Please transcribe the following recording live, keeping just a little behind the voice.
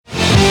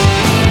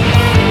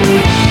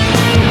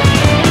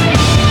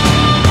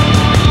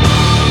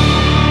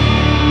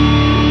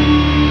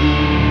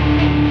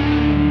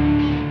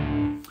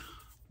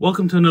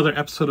Welcome to another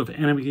episode of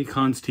Anime Geek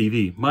Cons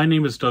TV. My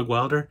name is Doug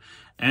Wilder,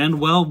 and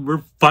well,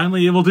 we're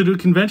finally able to do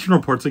convention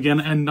reports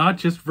again, and not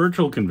just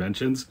virtual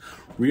conventions,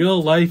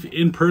 real life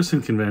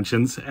in-person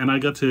conventions. And I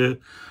got to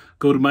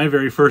go to my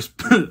very first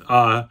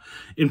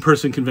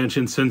in-person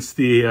convention since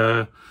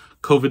the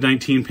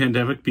COVID-19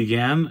 pandemic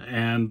began,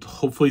 and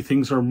hopefully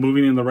things are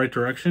moving in the right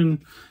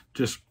direction.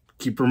 Just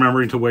keep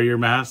remembering to wear your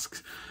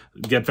masks,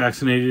 get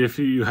vaccinated if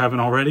you haven't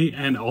already,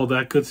 and all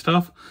that good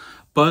stuff.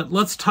 But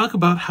let's talk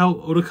about how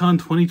Otakon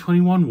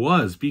 2021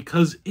 was,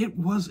 because it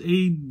was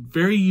a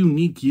very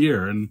unique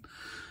year, and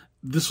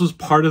this was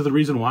part of the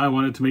reason why I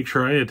wanted to make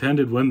sure I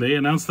attended when they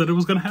announced that it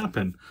was going to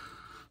happen.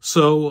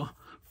 So,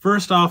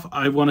 first off,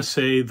 I want to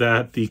say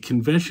that the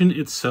convention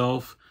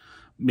itself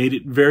made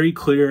it very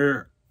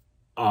clear,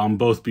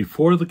 both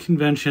before the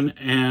convention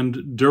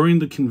and during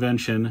the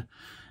convention,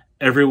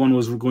 everyone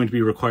was going to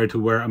be required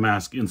to wear a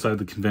mask inside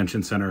the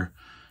convention center.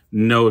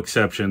 No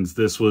exceptions.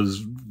 This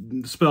was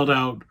spelled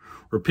out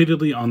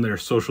repeatedly on their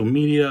social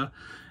media.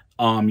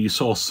 You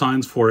saw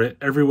signs for it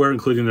everywhere,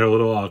 including their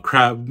little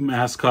crab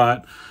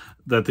mascot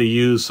that they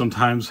use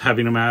sometimes,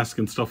 having a mask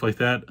and stuff like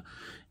that.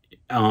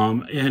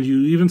 And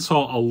you even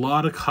saw a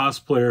lot of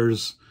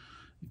cosplayers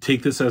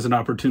take this as an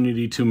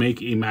opportunity to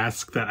make a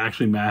mask that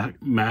actually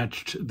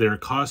matched their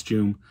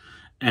costume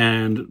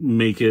and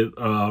make it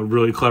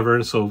really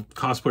clever. So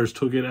cosplayers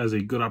took it as a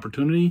good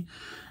opportunity.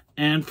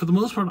 And for the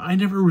most part, I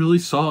never really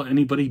saw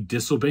anybody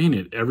disobeying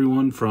it.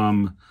 Everyone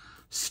from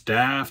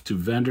staff to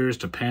vendors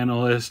to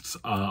panelists,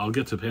 I'll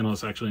get to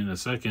panelists actually in a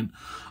second,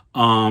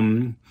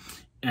 and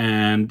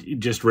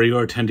just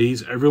regular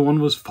attendees,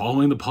 everyone was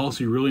following the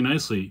policy really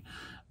nicely.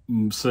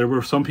 So there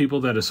were some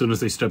people that as soon as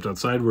they stepped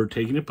outside were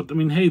taking it, but I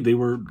mean, hey, they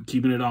were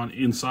keeping it on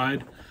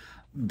inside.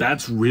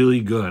 That's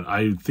really good.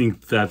 I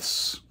think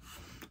that's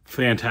a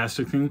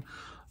fantastic thing.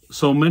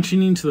 So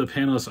mentioning to the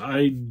panelists,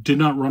 I did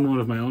not run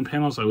one of my own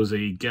panels. I was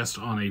a guest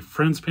on a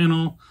friend's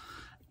panel,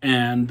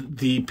 and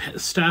the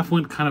staff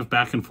went kind of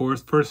back and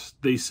forth.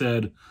 First, they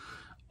said,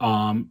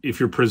 if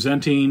you're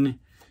presenting,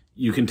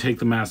 you can take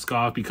the mask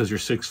off because you're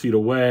 6 feet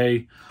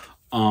away.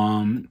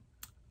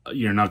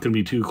 You're not going to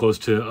be too close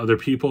to other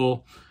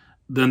people.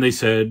 Then they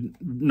said,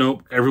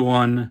 nope,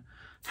 everyone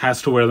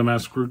has to wear the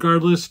mask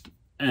regardless.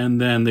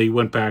 And then they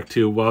went back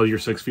to, well, you're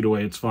 6 feet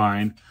away, it's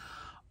fine.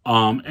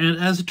 And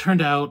as it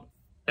turned out,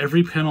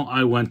 every panel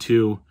I went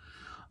to,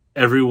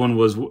 everyone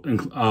was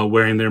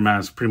wearing their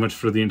mask pretty much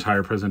for the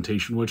entire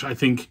presentation, which I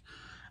think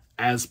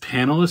as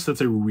panelists, that's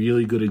a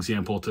really good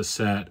example to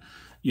set,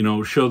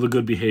 show the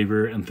good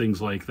behavior and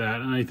things like that.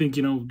 And I think,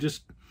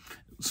 just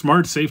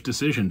smart, safe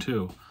decision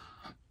too.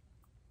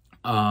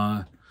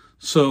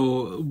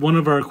 So one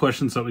of our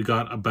questions that we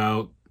got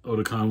about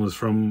Otakon was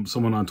from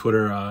someone on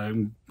Twitter.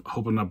 I'm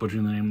hoping I'm not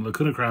butchering the name.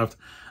 Lacuna Craft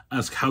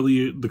asked how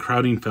the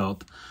crowding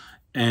felt.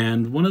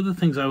 And one of the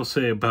things I will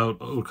say about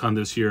Otakon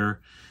this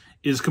year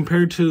is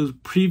compared to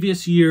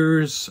previous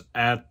years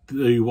at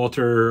the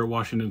Walter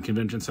Washington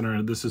Convention Center,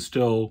 and this is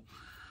still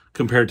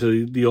compared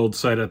to the old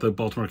site at the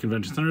Baltimore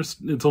Convention Center.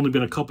 It's only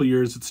been a couple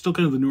years. It's still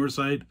kind of the newer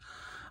site.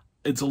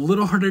 It's a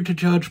little harder to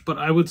judge, but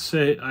I would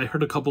say I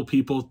heard a couple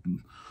people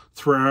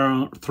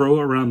throw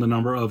around the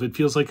number of, it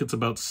feels like it's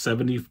about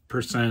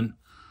 70%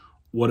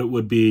 what it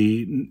would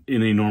be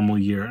in a normal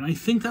year. And I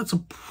think that's a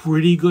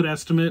pretty good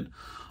estimate.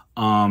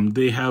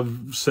 They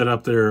have set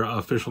up their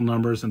official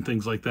numbers and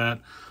things like that.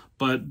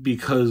 But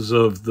because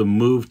of the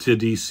move to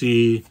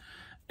DC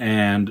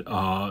and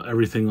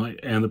everything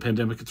and the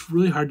pandemic, it's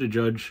really hard to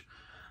judge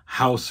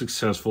how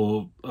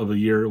successful of a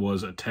year it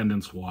was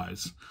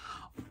attendance-wise.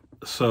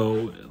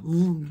 So a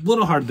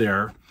little hard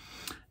there.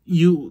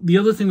 The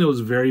other thing that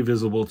was very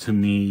visible to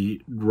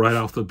me right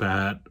off the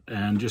bat,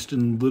 and just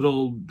in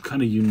little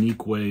kind of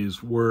unique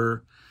ways,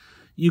 were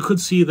you could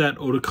see that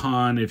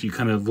Otakon, if you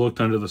kind of looked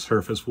under the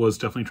surface, was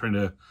definitely trying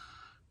to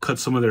cut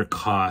some of their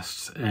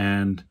costs.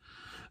 And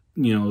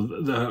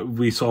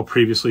we saw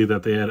previously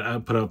that they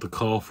had put out the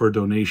call for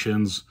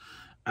donations,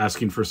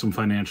 asking for some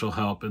financial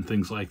help and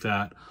things like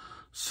that.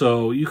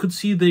 So you could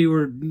see they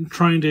were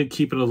trying to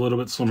keep it a little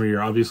bit slimmer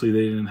here. Obviously,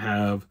 they didn't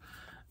have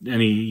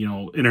any,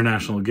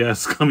 international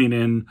guests coming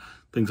in,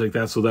 things like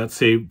that. So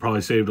that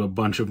probably saved a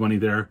bunch of money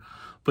there.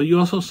 But you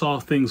also saw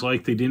things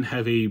like they didn't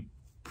have a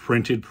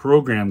printed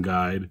program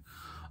guide.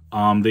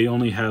 They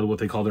only had what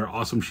they call their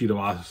Awesome Sheet of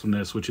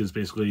Awesomeness, which is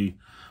basically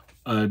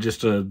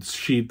just a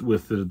sheet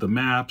with the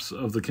maps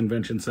of the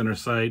convention center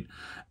site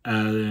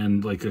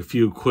and like a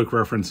few quick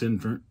reference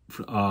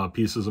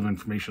pieces of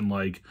information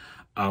like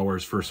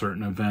hours for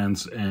certain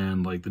events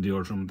and like the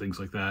dealer's room and things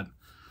like that.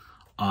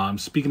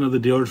 Speaking of the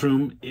dealer's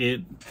room,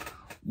 it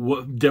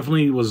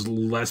definitely was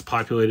less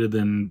populated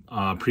than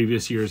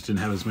previous years. Didn't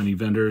have as many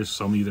vendors.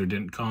 Some either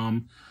didn't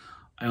come.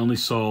 I only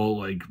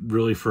saw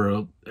really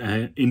for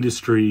an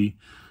industry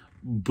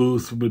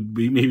booth would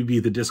maybe be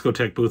the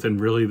Discotheque booth, and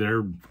really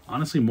they're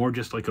honestly more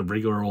just like a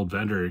regular old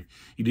vendor.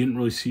 You didn't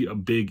really see a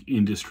big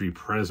industry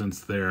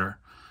presence there.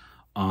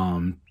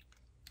 And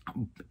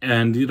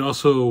it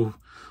also,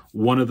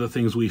 one of the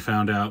things we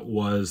found out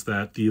was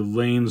that the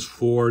lanes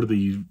for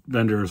the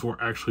vendors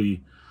were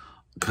actually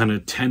kind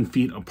of 10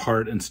 feet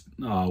apart, and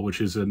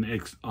which is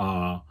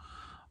a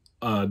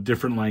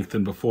different length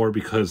than before,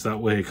 because that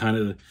way, kind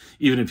of,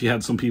 even if you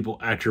had some people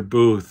at your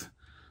booth,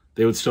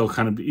 they would still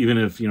kind of, even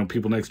if, you know,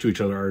 people next to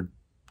each other are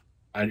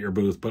at your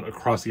booth, but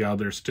across the aisle,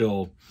 they're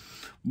still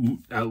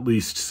at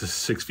least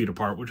 6 feet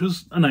apart, which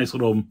was a nice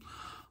little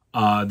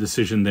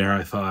decision there,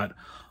 I thought.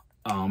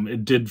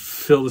 It did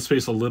fill the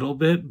space a little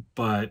bit,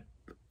 but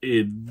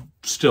it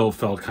still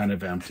felt kind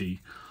of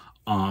empty.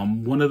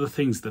 One of the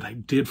things that I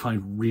did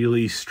find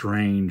really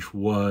strange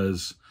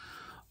was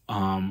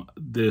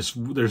there's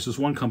this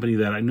one company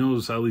that I know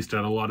is at least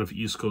at a lot of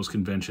East Coast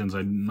conventions.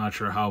 I'm not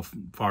sure how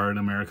far in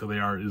America they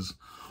are, is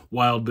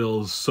Wild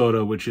Bill's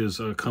Soda, which is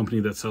a company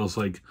that sells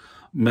like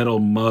metal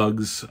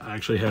mugs. I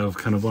actually have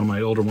kind of one of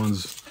my older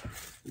ones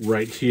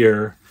right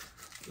here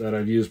that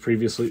I've used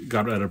previously,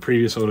 got at a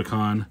previous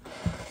Otakon.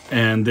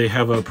 And they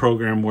have a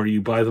program where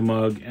you buy the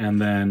mug and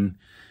then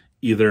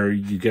either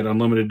you get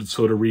unlimited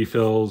soda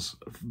refills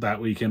that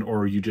weekend,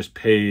 or you just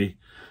pay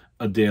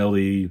a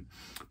daily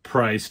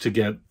price to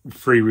get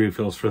free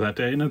refills for that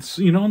day. And it's,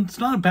 you know, it's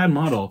not a bad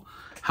model.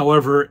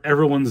 However,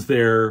 everyone's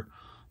there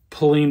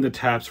pulling the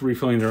taps,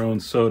 refilling their own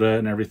soda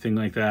and everything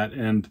like that.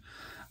 And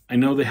I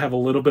know they have a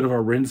little bit of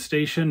a rinse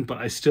station, but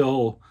I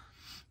still,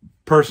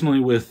 personally,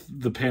 with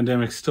the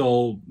pandemic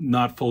still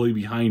not fully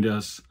behind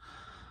us,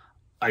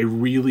 I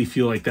really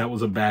feel like that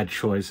was a bad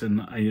choice.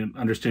 And I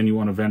understand you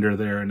want a vendor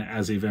there, and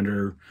as a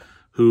vendor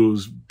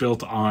who's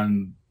built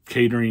on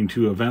catering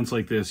to events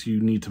like this,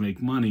 you need to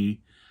make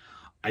money.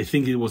 I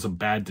think it was a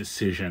bad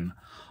decision.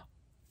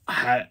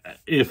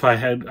 If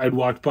I'd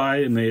walked by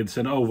and they had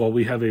said, oh, well,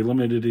 we have a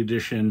limited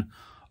edition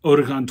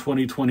Otakon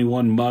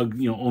 2021 mug,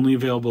 you know, only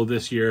available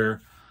this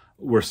year,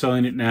 we're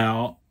selling it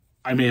now,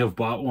 I may have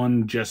bought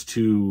one just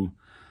to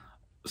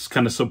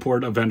kind of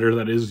support a vendor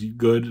that is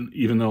good,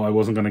 even though I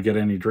wasn't going to get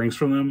any drinks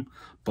from them.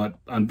 But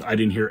I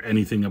didn't hear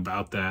anything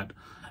about that.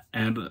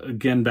 And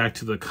again, back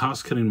to the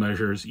cost-cutting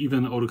measures,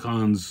 even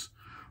Otakon's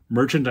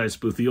merchandise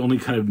booth, the only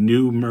kind of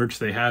new merch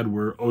they had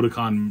were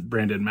Otakon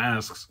branded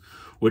masks,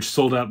 which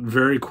sold out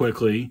very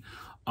quickly.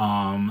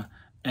 And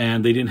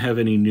they didn't have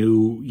any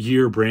new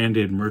year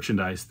branded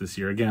merchandise this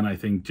year. Again, I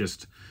think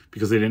just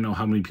because they didn't know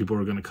how many people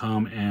were going to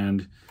come,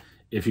 and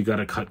if you got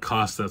to cut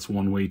costs, that's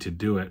one way to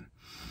do it.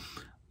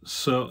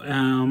 So,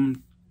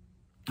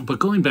 but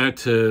going back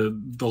to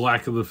the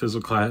lack of the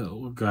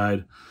physical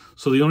guide,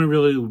 so the only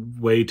really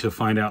way to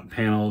find out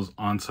panels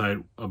on site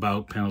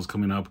about panels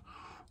coming up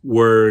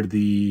were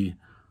the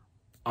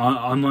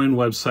online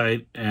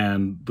website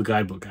and the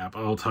guidebook app.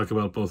 I'll talk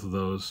about both of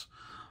those.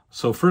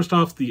 So first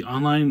off, the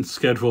online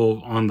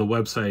schedule on the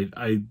website,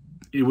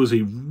 it was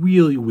a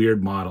really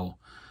weird model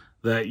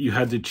that you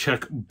had to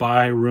check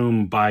by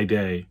room by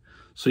day.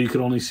 So you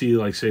could only see,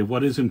 like, say,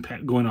 what is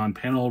going on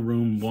panel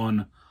room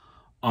 1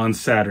 on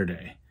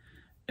Saturday,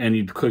 and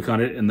you'd click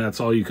on it and that's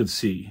all you could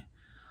see.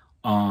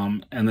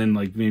 And then,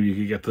 like, maybe you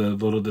could get the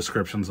little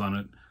descriptions on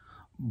it,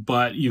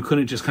 but you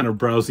couldn't just kind of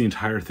browse the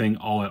entire thing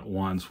all at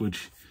once,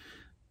 which,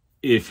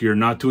 if you're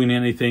not doing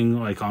anything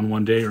like on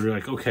one day, or you're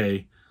like,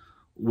 okay,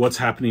 what's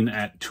happening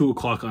at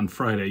 2:00 on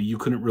Friday, you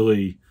couldn't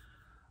really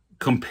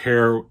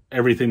compare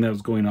everything that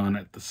was going on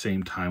at the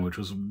same time, which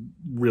was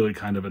really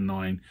kind of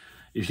annoying.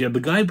 If you have the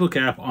guidebook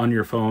app on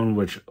your phone,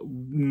 which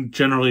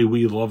generally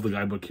we love the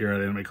guidebook here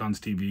at AnimeCons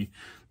TV,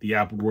 the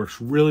app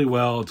works really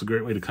well. It's a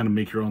great way to kind of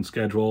make your own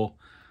schedule,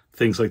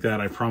 things like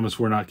that. I promise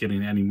we're not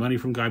getting any money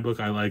from Guidebook.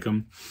 I like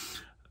them.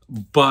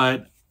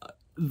 But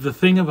the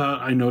thing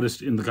about I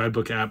noticed in the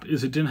Guidebook app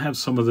is it didn't have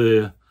some of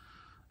the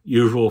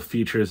usual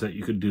features that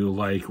you could do,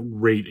 like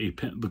rate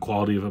the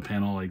quality of a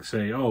panel, like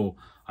say, oh,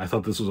 I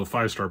thought this was a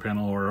 5-star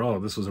panel, or oh,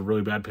 this was a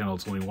really bad panel,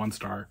 it's only 1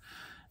 star.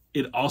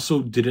 It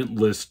also didn't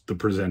list the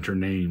presenter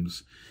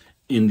names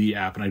in the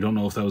app, and I don't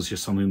know if that was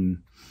just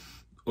something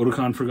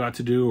Otakon forgot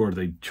to do or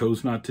they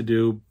chose not to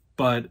do,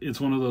 but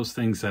it's one of those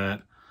things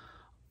that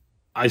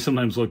I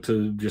sometimes look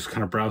to just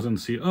kind of browse and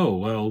see, oh,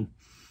 well,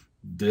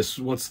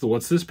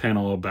 what's this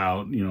panel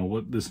about? You know,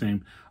 what this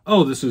name?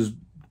 Oh, this is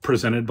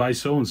presented by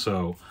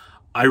so-and-so.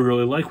 I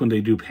really like when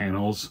they do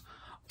panels.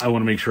 I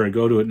want to make sure I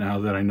go to it now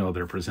that I know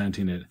they're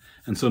presenting it.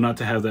 And so not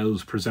to have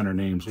those presenter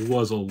names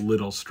was a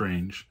little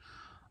strange.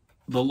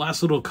 The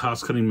last little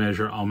cost-cutting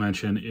measure I'll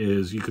mention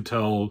is you could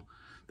tell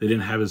they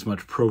didn't have as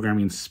much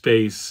programming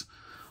space.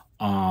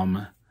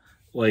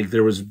 Like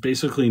there was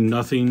basically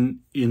nothing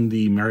in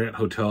the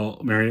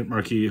Marriott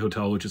Marquis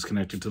Hotel, which is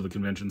connected to the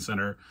convention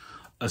center,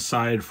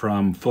 aside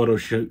from photo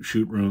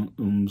shoot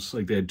rooms.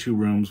 Like they had 2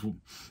 rooms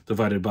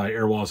divided by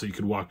air walls that you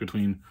could walk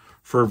between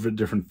for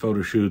different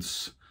photo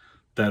shoots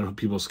that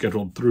people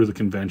scheduled through the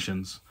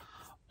conventions.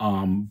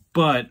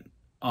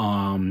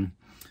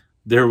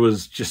 There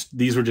was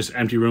these were just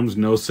empty rooms,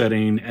 no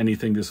setting,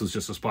 anything. This was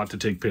just a spot to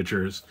take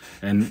pictures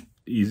and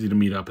easy to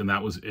meet up, and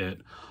that was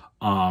it.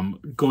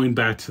 Going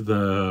back to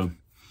the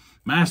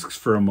masks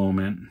for a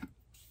moment,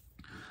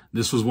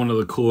 this was one of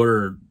the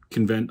cooler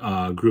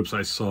groups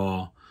I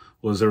saw.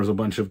 There was a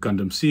bunch of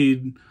Gundam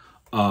Seed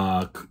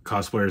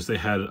cosplayers. They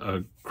had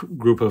a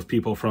group of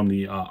people from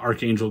the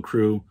Archangel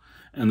crew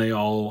and they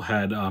all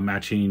had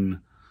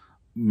matching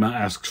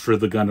masks for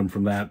the Gundam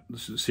from that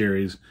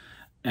series.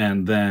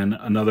 And then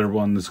another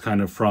one that's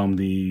kind of from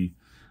the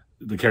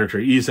character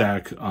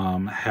Isaac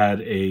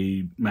had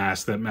a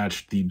mask that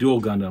matched the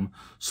Dual Gundam.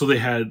 So they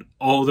had,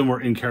 all of them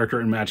were in character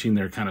and matching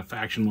their kind of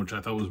faction, which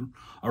I thought was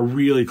a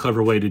really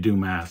clever way to do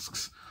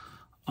masks.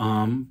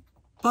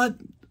 But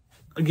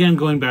again,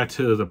 going back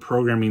to the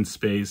programming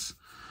space,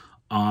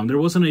 there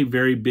wasn't a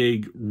very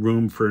big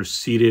room for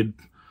seated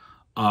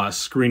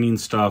screening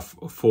stuff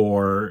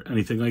for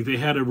anything. Like, they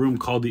had a room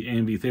called the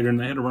AMV Theater, and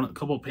they had to run a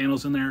couple of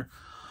panels in there.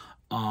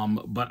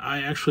 But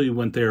I actually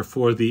went there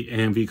for the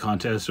AMV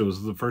contest. It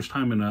was the first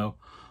time in a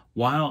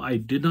while. I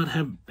did not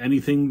have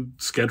anything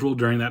scheduled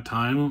during that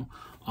time.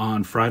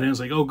 On Friday, I was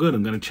like, oh, good,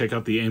 I'm going to check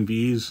out the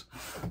AMVs.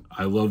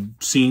 I love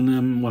seeing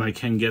them when I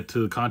can get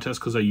to the contest,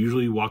 because I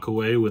usually walk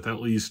away with at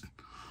least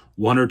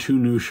 1 or 2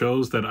 new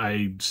shows that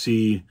I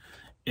see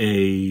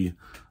a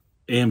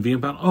AMV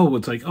about. Oh,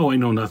 it's like, oh, I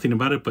know nothing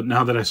about it, but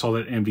now that I saw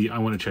that AMV, I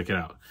want to check it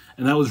out.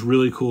 And that was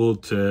really cool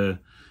to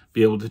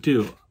be able to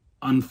do.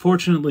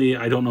 Unfortunately,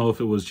 I don't know if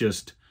it was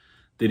just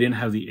they didn't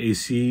have the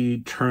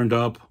AC turned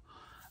up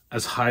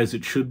as high as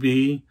it should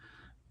be,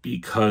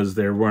 because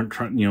they weren't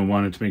trying,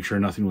 wanted to make sure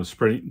nothing was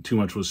spreading, too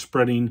much was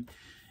spreading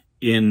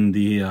in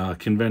the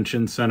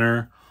convention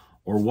center,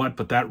 or what.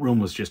 But that room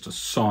was just a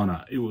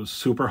sauna. It was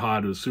super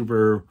hot. It was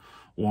super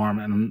warm,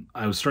 and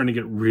I was starting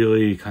to get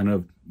really kind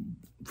of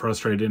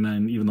frustrated.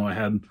 And even though I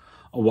had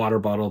a water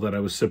bottle that I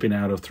was sipping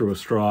out of through a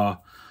straw,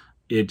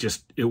 it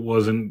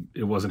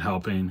wasn't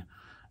helping.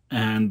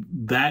 And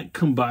that,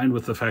 combined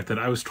with the fact that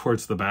I was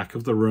towards the back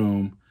of the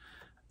room,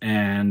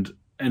 and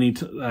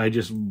I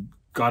just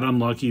got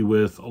unlucky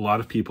with a lot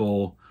of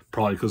people,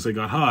 probably because they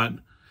got hot,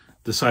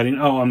 deciding,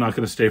 oh, I'm not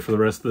going to stay for the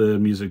rest of the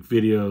music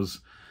videos,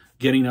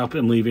 getting up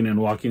and leaving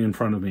and walking in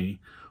front of me,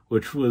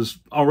 which was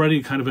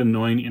already kind of an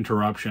annoying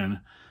interruption.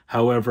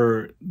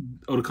 However,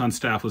 Otakon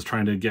staff was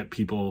trying to get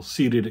people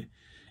seated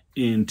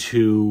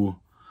into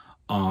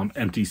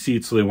empty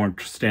seats, so they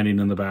weren't standing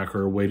in the back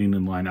or waiting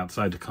in line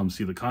outside to come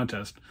see the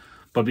contest.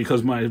 But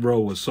because my row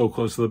was so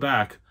close to the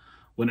back,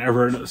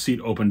 whenever a seat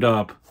opened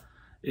up,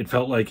 it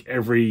felt like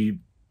every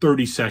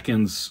 30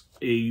 seconds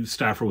a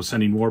staffer was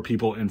sending more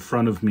people in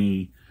front of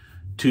me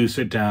to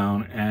sit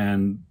down,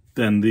 and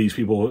then these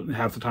people,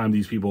 half the time,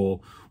 these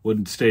people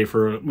would stay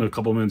for a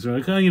couple minutes and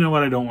be like, oh, you know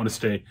what, I don't want to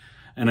stay.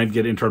 And I'd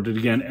get interrupted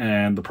again,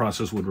 and the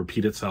process would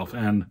repeat itself.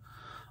 And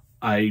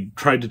I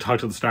tried to talk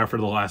to the staffer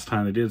the last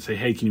time they did, say,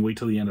 hey, can you wait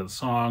till the end of the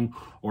song?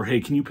 Or, hey,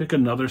 can you pick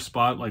another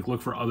spot? Like,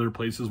 look for other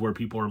places where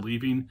people are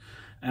leaving.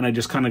 And I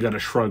just kind of got a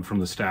shrug from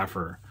the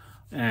staffer.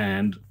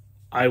 And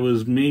I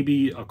was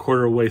maybe a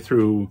quarter way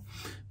through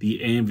the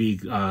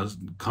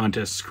AMV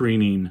contest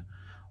screening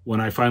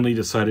when I finally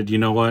decided, you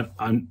know what,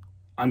 I'm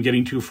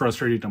getting too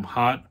frustrated. I'm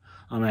hot.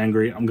 I'm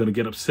angry. I'm going to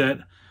get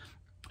upset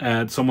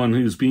at someone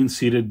who's being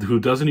seated who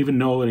doesn't even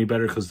know any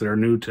better because they're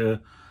new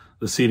to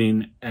the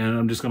seating, and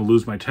I'm just going to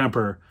lose my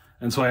temper.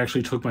 And so I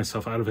actually took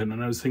myself out of it.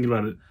 And I was thinking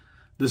about it.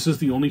 This is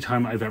the only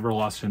time I've ever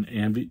left an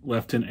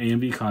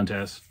AMV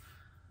contest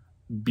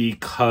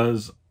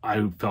because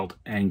I felt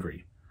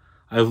angry.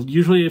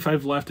 Usually if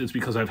I've left, it's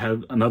because I've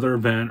had another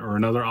event or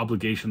another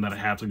obligation that I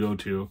have to go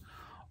to,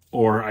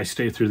 or I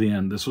stay through the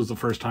end. This was the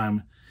first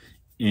time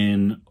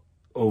I've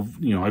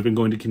been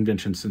going to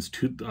conventions since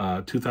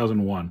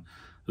 2001.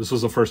 This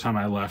was the first time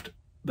I left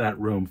that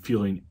room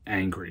feeling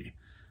angry.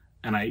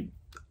 And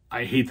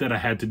I hate that I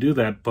had to do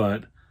that,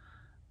 but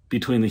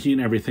between the heat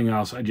and everything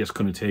else, I just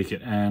couldn't take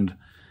it. And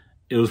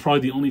it was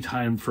probably the only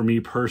time for me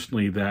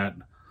personally that,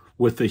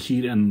 with the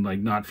heat and like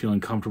not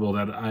feeling comfortable,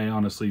 that I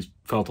honestly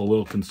felt a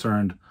little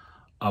concerned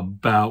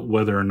about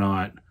whether or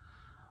not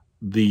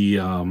the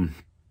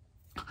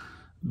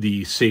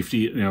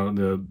safety,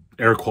 the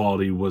air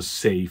quality was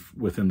safe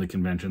within the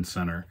convention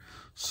center.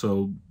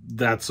 So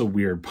that's a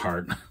weird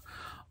part.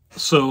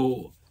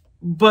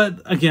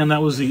 But again,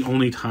 that was the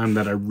only time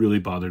that it really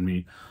bothered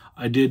me.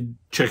 I did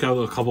check out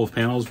a couple of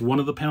panels. One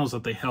of the panels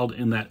that they held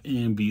in that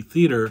AMV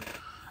theater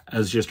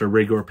as just a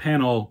regular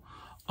panel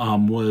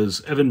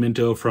was Evan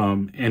Minto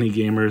from Annie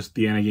Gamers,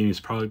 the Annie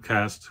Gamers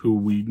podcast, who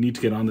we need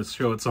to get on this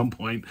show at some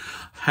point,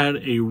 had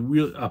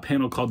a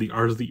panel called The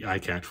Art of the Eye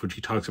Catch, which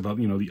he talks about,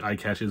 the eye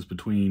catches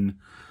between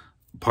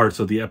parts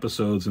of the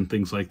episodes and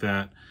things like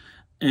that.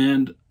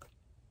 And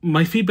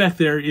my feedback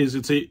there is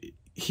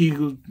he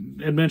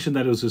had mentioned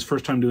that it was his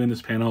first time doing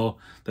this panel,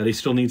 that he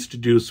still needs to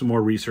do some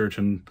more research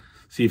and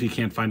see if he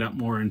can't find out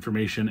more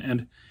information.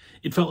 And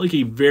it felt like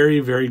a very,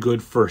 very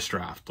good first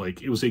draft.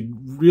 Like, it was a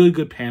really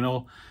good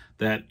panel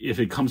that if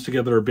it comes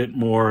together a bit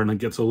more and it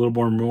gets a little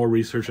more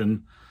research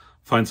and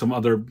find some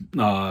other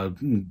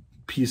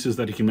pieces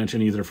that he can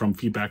mention, either from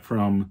feedback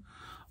from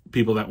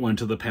people that went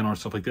to the panel or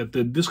stuff like that,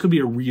 this could be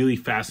a really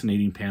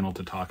fascinating panel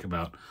to talk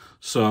about.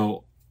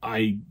 So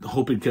I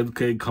hope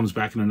it comes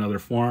back in another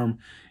form.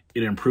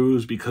 It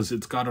improves, because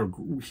he's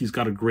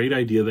got a great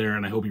idea there,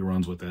 and I hope he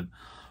runs with it.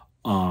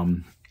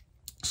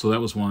 So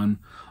that was one.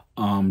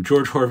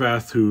 George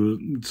Horvath,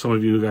 who some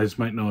of you guys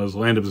might know as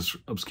Land of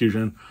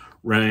Obscusion,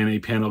 ran a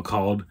panel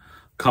called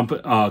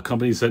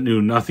companies that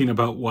knew nothing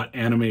about what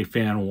anime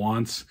fan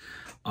wants.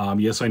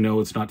 Yes, I know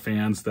it's not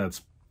fans.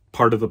 That's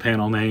part of the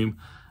panel name.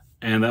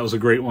 And that was a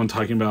great one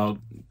talking about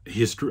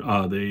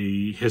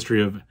the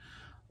history of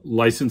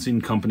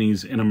licensing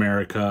companies in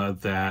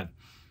America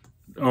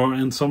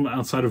and some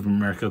outside of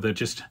America that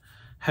just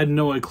had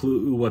no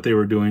clue what they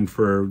were doing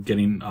for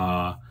getting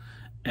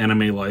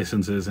anime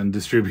licenses and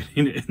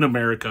distributing it in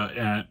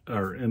America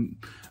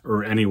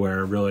or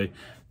anywhere really.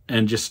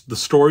 And just the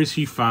stories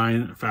he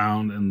found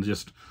and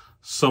just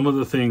some of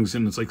the things,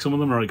 and it's like some of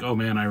them are like, oh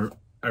man,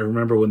 I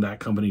remember when that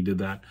company did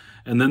that.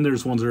 And then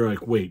there's ones that are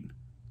like, wait,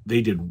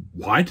 they did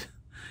what?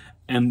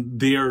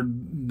 And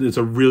it's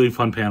a really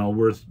fun panel,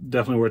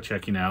 definitely worth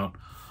checking out.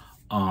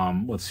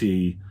 Let's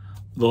see,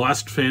 the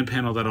last fan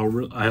panel that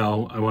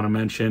I want to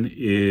mention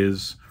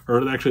is,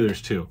 or actually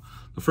there's two.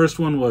 The first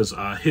one was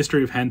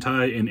History of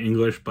Hentai in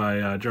English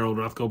by Gerald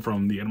Rothko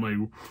from the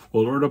Anime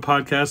World Order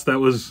podcast. That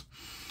was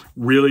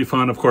really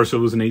fun. Of course, it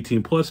was an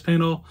 18 plus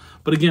panel,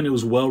 but again, it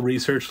was well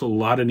researched, a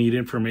lot of neat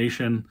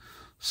information,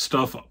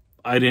 stuff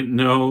I didn't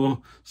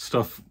know,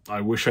 stuff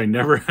I wish I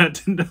never had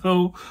to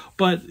know,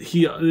 but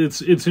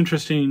it's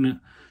interesting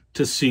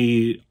to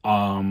see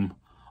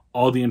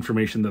all the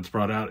information that's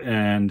brought out.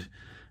 And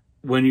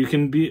when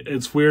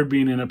it's weird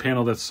being in a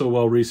panel that's so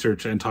well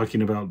researched and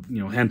talking about,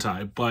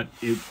 hentai, but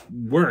it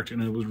worked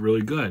and it was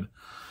really good.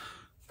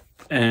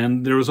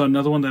 And there was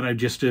another one that I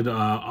just did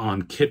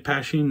on kit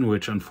bashing,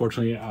 which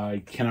unfortunately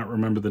I cannot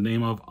remember the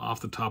name of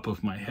off the top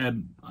of my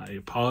head. I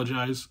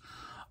apologize.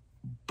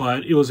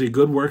 But it was a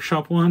good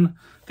workshop one.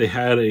 They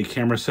had a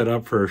camera set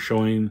up for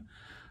showing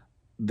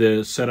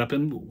the setup.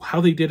 And how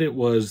they did it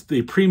was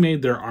they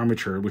pre-made their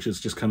armature, which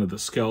is just kind of the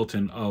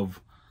skeleton of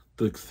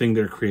the thing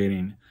they're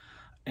creating.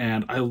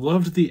 And I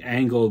loved the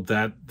angle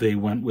that they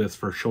went with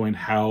for showing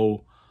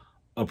how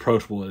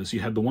approachable it is. You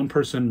had the one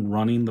person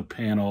running the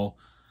panel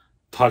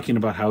talking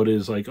about how it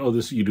is like, oh,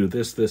 you do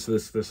this,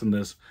 and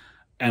this,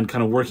 and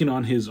kind of working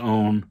on his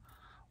own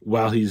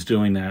while he's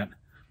doing that.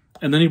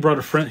 And then he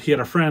had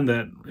a friend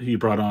that he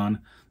brought on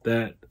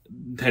that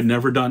had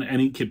never done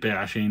any kit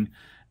bashing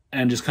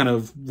and just kind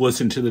of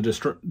listened to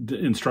the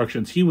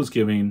instructions he was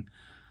giving.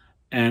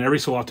 And every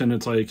so often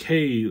it's like,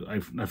 hey,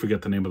 I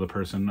forget the name of the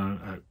person.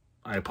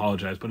 I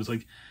apologize, but it's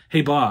like,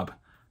 hey, Bob,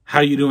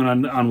 how you doing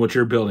on what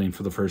you're building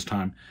for the first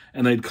time?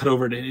 And they'd cut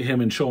over to him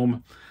and show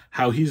him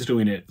how he's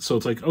doing it. So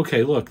it's like,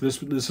 okay, look,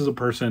 this is a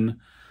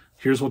person,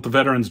 here's what the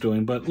veteran's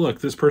doing, but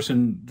look, this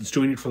person is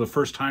doing it for the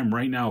first time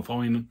right now,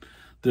 following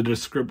the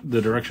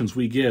directions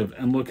we give,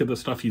 and look at the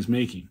stuff he's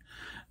making.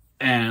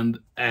 And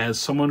as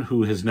someone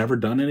who has never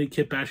done any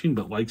kit bashing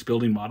but likes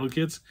building model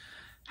kits,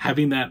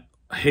 having that,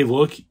 hey,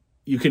 look,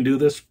 you can do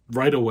this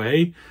right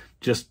away,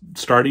 just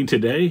starting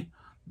today,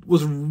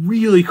 was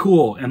really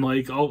cool. And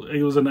like,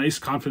 it was a nice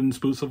confidence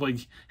boost of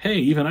like, hey,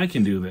 even I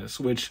can do this,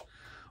 which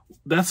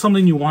that's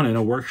something you want in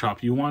a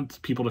workshop. You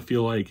want people to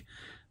feel like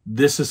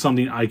this is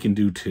something I can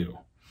do too,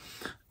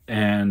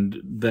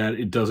 and that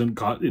it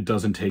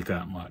doesn't take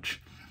that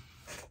much.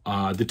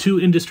 The two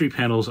industry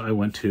panels I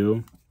went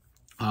to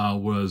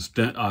was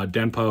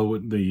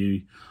Denpa,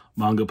 the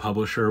manga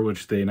publisher,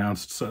 which they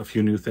announced a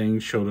few new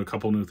things, showed a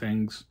couple new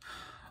things.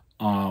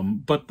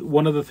 But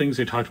one of the things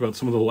they talked about,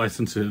 some of the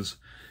licenses,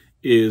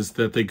 is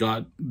that they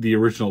got the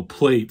original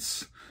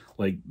plates,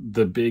 like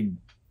the big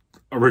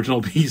original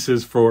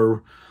pieces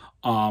for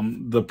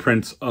the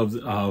prints of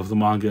the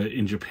manga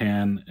in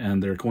Japan,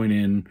 and they're going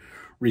in,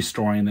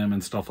 restoring them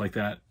and stuff like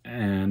that.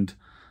 And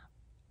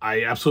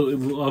I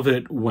absolutely love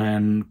it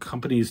when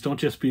companies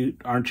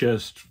aren't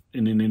just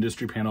in an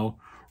industry panel,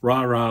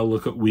 rah,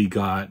 look what we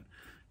got,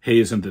 hey,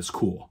 isn't this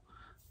cool?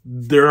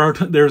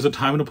 There's a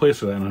time and a place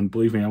for that, and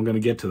believe me, I'm going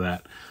to get to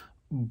that.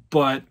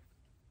 But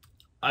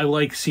I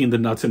like seeing the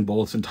nuts and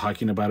bolts and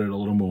talking about it a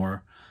little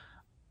more.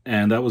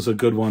 And that was a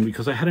good one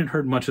because I hadn't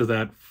heard much of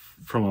that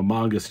from a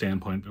manga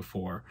standpoint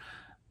before.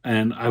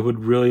 And I would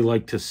really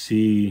like to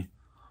see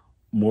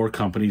more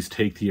companies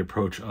take the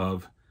approach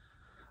of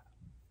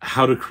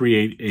how to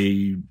create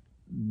a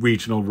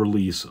regional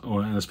release,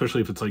 and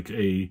especially if it's like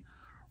a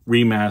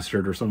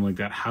remastered or something like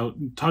that,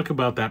 talk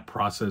about that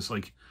process,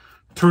 like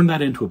turn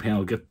that into a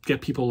panel,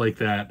 get people like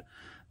that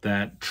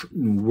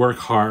work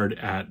hard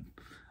at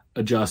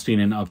adjusting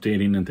and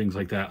updating and things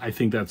like that. I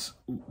think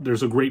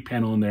there's a great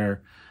panel in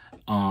there.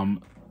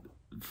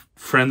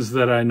 Friends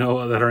that I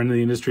know that are in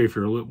the industry, if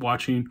you're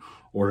watching,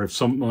 or if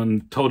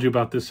someone told you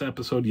about this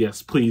episode,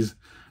 yes, please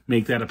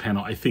make that a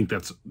panel. I think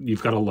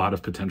you've got a lot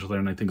of potential there,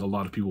 and I think a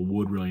lot of people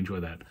would really enjoy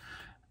that.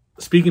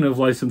 Speaking of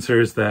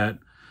licensors that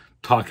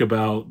talk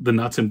about the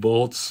nuts and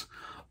bolts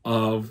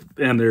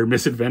and their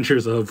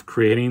misadventures of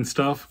creating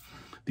stuff,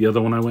 the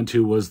other one I went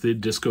to was the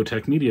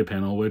Discotek Media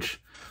panel,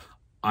 which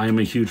I'm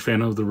a huge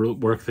fan of the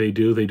work they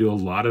do. They do a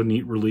lot of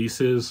neat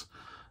releases.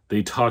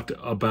 They talked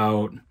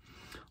about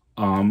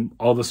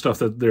all the stuff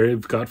that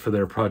they've got for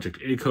their Project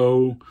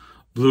A-ko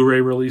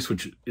Blu-ray release,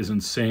 which is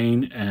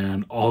insane,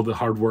 and all the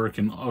hard work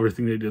and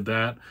everything they did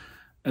that.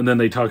 And then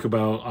they talk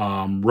about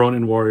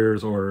Ronin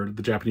Warriors, or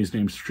the Japanese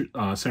name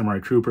Samurai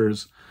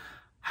Troopers,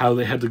 how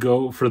they had to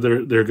go for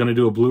they're going to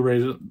do a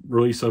Blu-ray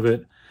release of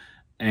it,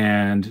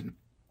 and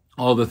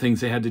all the things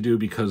they had to do,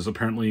 because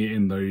apparently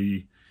in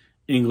the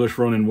English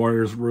Ronin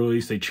Warriors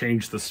release, they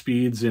changed the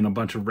speeds in a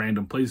bunch of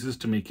random places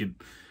to make it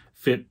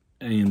fit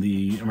in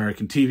the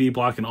American TV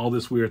block and all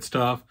this weird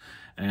stuff,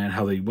 and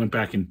how they went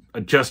back and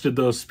adjusted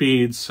those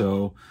speeds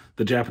so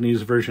the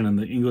Japanese version and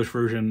the English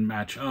version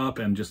match up,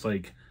 and just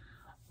like,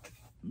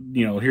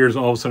 you know, here's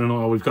all of a sudden,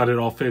 oh, we've got it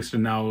all fixed,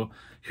 and now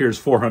here's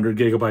 400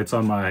 gigabytes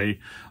on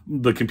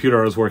the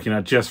computer I was working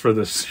at just for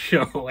this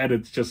show, and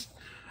it's just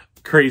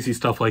crazy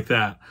stuff like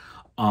that.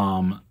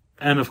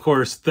 And of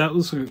course, that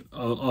was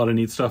a lot of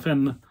neat stuff.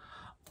 And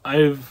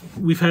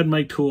we've had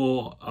Mike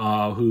Toole,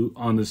 who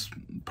on this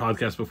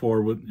podcast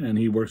before, and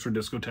he works for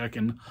Discotek.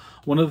 And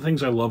one of the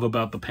things I love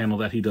about the panel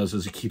that he does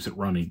is he keeps it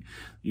running.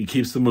 He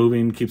keeps them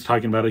moving, keeps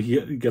talking about it. He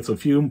gets a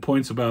few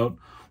points about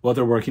what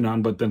they're working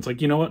on, but then it's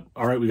like, you know what?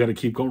 All right, we got to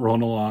keep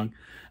rolling along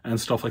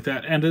and stuff like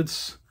that. And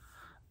it's,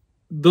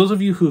 those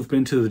of you who've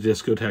been to the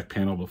Discotek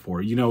panel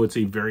before, you know, it's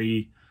a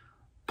very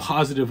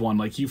positive one.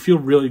 Like, you feel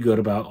really good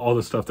about all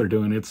the stuff they're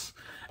doing.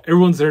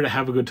 Everyone's there to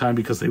have a good time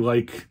because they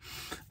like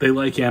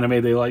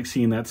anime, they like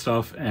seeing that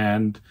stuff,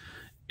 and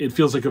it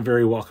feels like a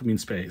very welcoming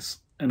space.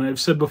 And I've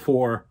said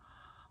before,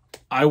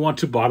 I want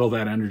to bottle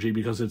that energy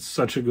because it's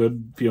such a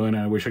good feeling,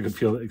 and I wish I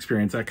could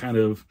experience that kind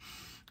of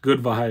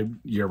good vibe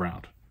year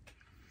round.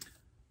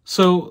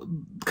 So,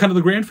 kind of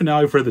the grand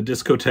finale for the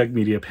Discotek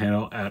media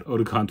panel at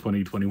Otakon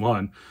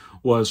 2021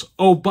 was,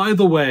 oh, by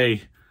the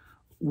way,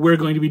 we're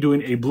going to be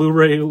doing a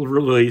Blu-ray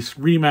release,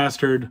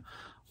 remastered,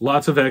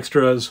 lots of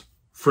extras,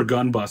 for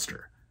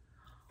Gunbuster.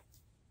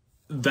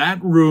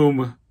 That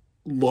room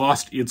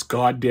lost its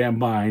goddamn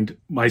mind,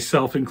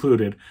 myself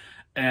included,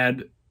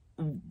 and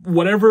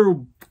whatever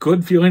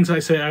good feelings I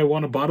say I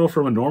want to bottle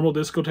from a normal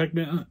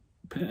Discotek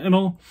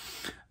panel,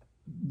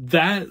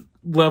 that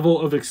level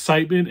of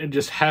excitement and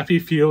just happy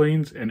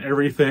feelings and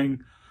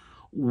everything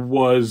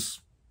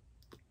was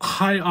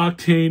high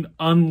octane,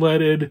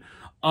 unleaded,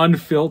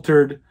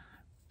 unfiltered,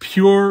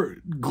 pure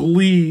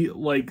glee,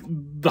 like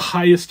the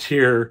highest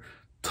tier,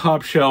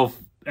 top shelf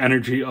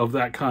energy of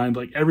that kind.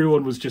 Like,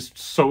 everyone was just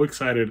so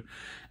excited,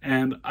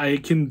 and I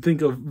can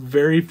think of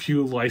very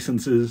few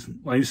license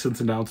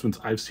announcements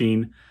I've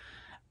seen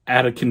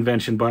at a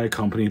convention by a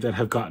company that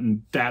have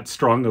gotten that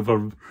strong of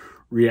a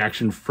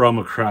reaction from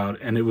a crowd,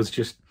 and it was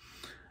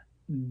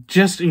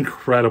just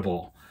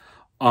incredible.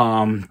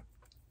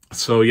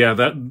 So yeah,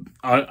 that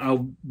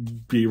I'll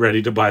be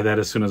ready to buy that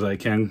as soon as I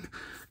can,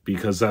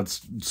 because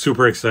that's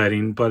super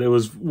exciting. But it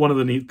was one of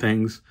the neat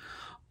things.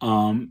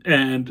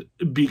 And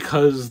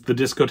because the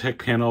Discotek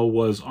panel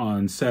was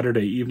on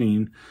Saturday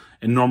evening,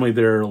 and normally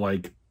they're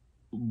like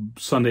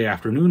Sunday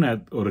afternoon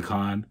at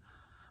Otakon,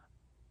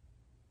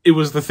 it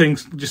was the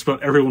things just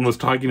about everyone was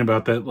talking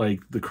about, that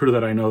like the crew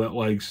that I know that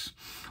likes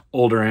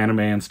older anime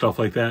and stuff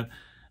like that,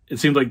 it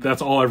seemed like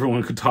that's all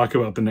everyone could talk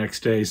about the next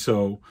day.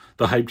 So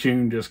the hype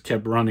tune just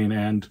kept running,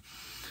 and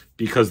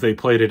because they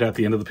played it at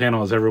the end of the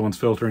panel as everyone's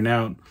filtering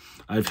out,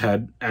 I've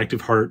had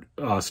Active Heart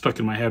stuck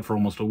in my head for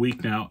almost a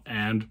week now,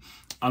 and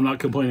I'm not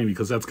complaining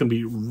because that's going to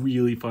be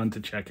really fun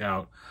to check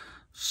out.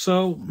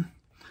 So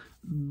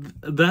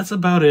that's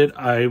about it.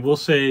 I will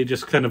say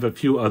just kind of a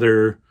few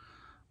other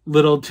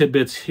little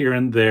tidbits here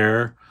and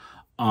there.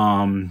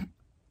 I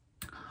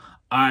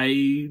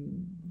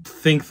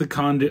think the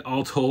con,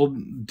 all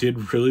told,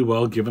 did really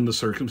well given the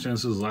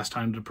circumstances. Last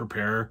time to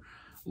prepare,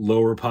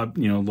 lower amount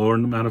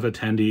of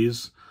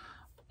attendees.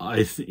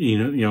 I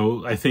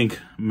think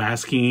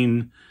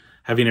masking,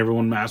 having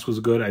everyone masked was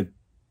good. I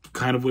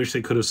kind of wish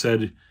they could have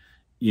said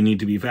you need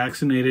to be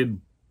vaccinated,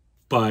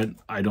 but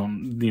I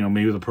don't,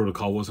 maybe the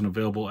protocol wasn't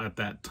available at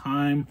that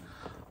time.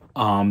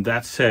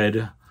 That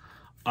said,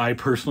 I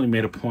personally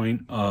made a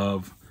point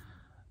of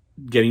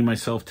getting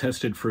myself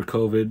tested for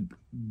COVID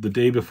the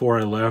day before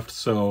I left,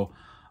 so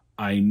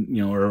I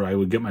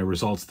would get my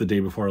results the day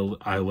before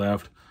I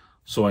left,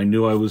 so I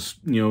knew I was,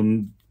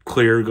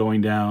 clear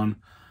going down.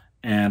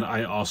 And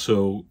I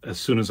also, as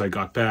soon as I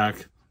got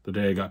back, the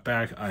day I got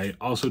back, I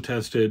also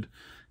tested.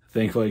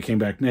 Thankfully, I came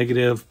back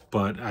negative,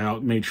 but I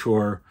made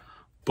sure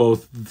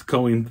both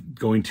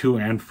going to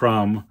and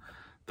from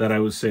that I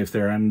was safe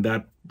there, and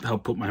that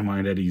helped put my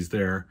mind at ease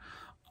there.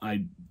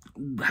 I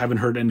haven't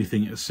heard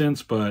anything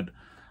since, but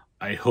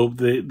I hope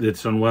that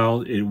it's done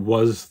well. It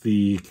was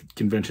the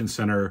convention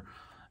center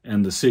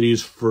and the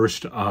city's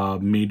first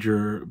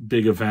major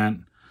big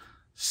event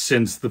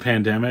since the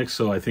pandemic,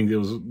 so I think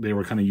they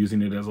were kind of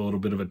using it as a little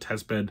bit of a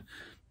test bed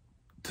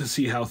to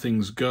see how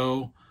things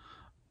go.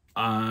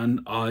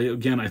 And I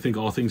think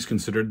all things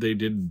considered, they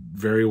did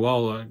very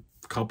well. A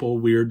couple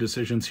weird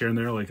decisions here and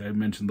there, like I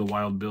mentioned the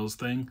Wild Bills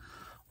thing,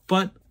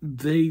 but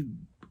it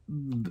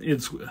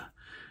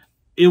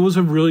was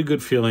a really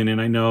good feeling. And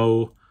I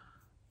know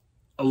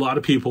a lot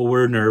of people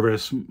were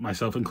nervous,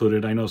 myself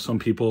included. I know some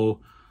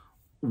people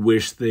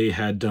wish they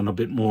had done a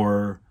bit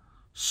more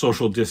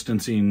social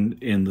distancing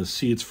in the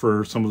seats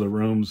for some of the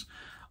rooms.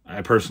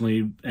 I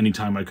personally,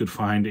 anytime I could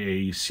find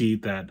a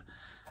seat that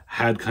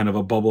had kind of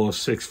a bubble of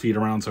 6 feet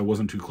around, so I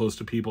wasn't too close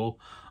to people.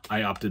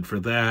 I opted for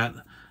that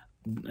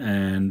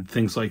and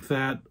things like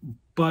that.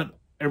 But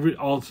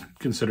all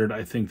considered,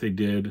 I think they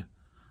did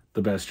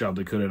the best job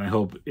they could, and I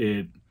hope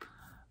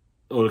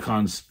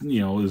Otacon's,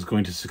 is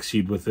going to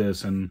succeed with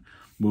this and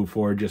move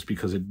forward, just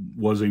because it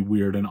was a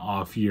weird and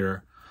off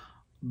year.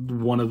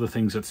 One of the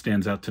things that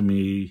stands out to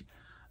me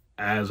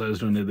as I was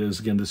doing it is,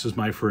 again, this is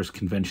my first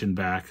convention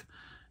back,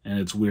 and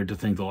it's weird to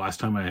think the last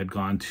time I had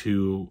gone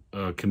to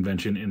a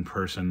convention in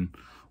person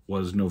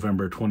was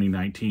November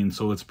 2019,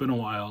 so it's been a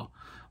while.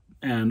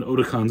 And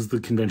Otacon's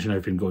the convention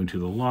I've been going to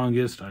the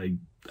longest. I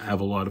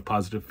have a lot of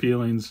positive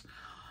feelings,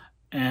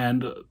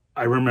 and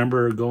I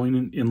remember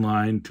going in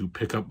line to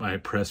pick up my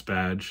press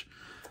badge,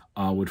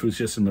 which was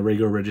just in the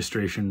regular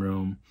registration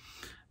room,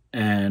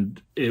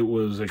 and it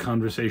was a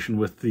conversation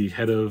with the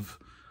head of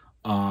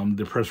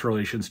the press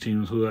relations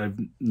team, who I've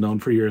known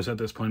for years at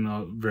this point,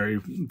 a very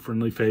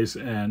friendly face,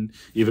 and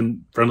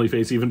even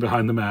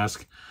behind the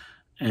mask.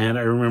 And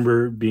I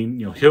remember being,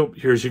 here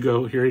you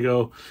go,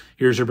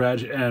 here's your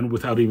badge. And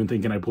without even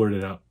thinking, I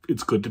blurted out,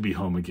 "It's good to be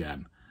home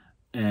again."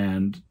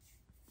 And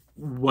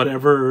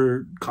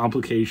whatever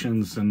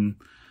complications and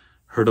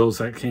hurdles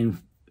that came,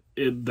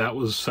 that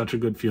was such a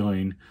good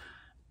feeling.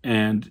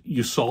 And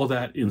you saw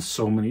that in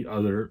so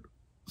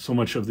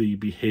much of the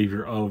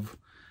behavior of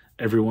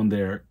everyone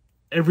there.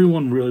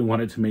 Everyone really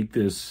wanted to make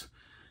this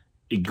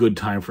a good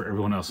time for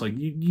everyone else. Like,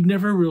 you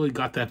never really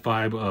got that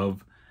vibe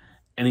of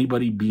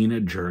anybody being a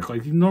jerk.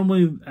 Like,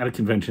 normally at a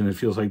convention, it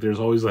feels like there's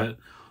always that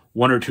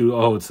one or two,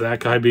 oh, it's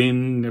that guy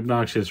being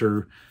obnoxious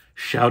or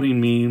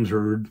shouting memes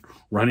or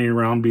running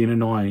around being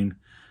annoying.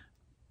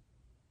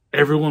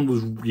 Everyone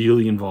was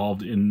really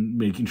involved in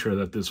making sure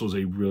that this was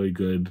a really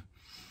good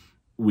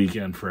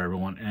weekend for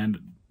everyone.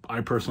 And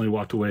I personally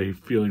walked away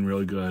feeling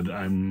really good.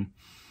 I'm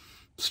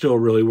still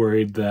really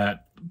worried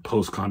that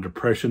post-con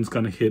depression is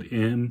going to hit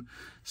me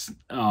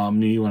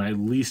when I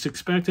least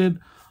expected.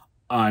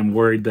 I'm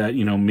worried that,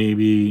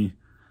 maybe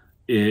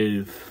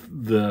if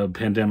the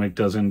pandemic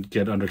doesn't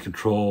get under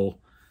control,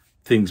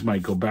 things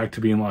might go back to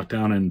being locked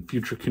down and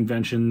future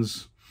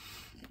conventions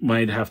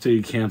might have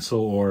to cancel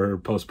or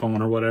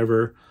postpone or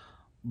whatever.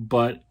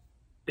 But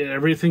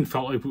everything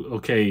felt like,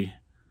 okay,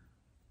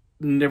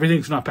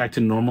 everything's not back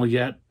to normal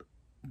yet,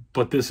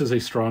 but this is a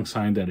strong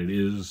sign that it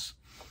is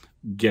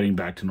getting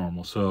back to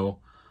normal. So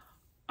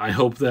I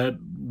hope that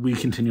we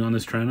continue on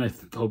this trend. I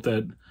hope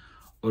that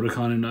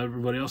Otakon and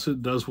everybody else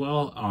does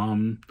well.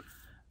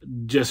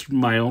 Just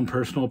my own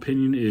personal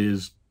opinion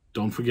is,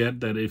 don't forget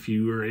that if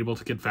you are able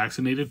to get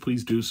vaccinated,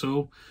 please do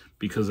so,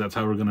 because that's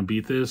how we're going to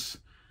beat this.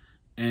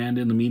 And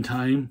in the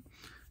meantime,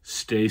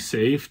 stay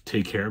safe,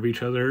 take care of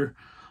each other,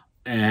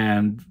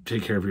 and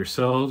take care of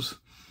yourselves.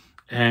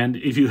 And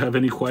if you have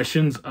any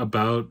questions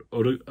about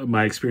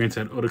my experience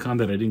at Otakon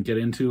that I didn't get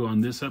into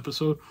on this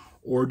episode,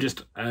 or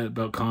just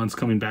about cons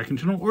coming back in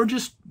general, or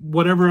just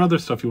whatever other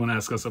stuff you want to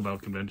ask us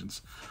about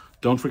conventions,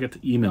 don't forget to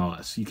email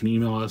us. You can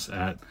email us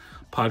at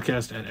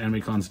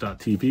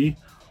podcast@animecons.tv.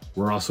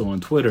 We're also on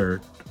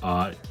Twitter,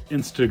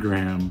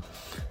 Instagram,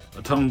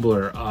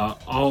 Tumblr,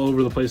 all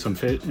over the place. We're on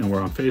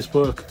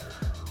Facebook.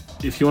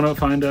 If you want to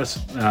find us,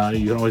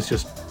 you can always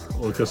just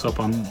look us up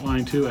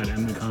online too at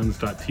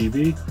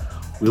animecons.tv.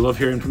 We love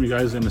hearing from you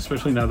guys, and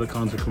especially now that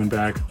cons are coming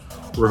back,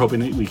 we're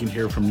hoping that we can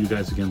hear from you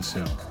guys again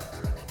soon.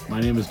 My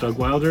name is Doug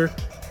Wilder.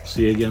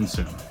 See you again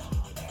soon.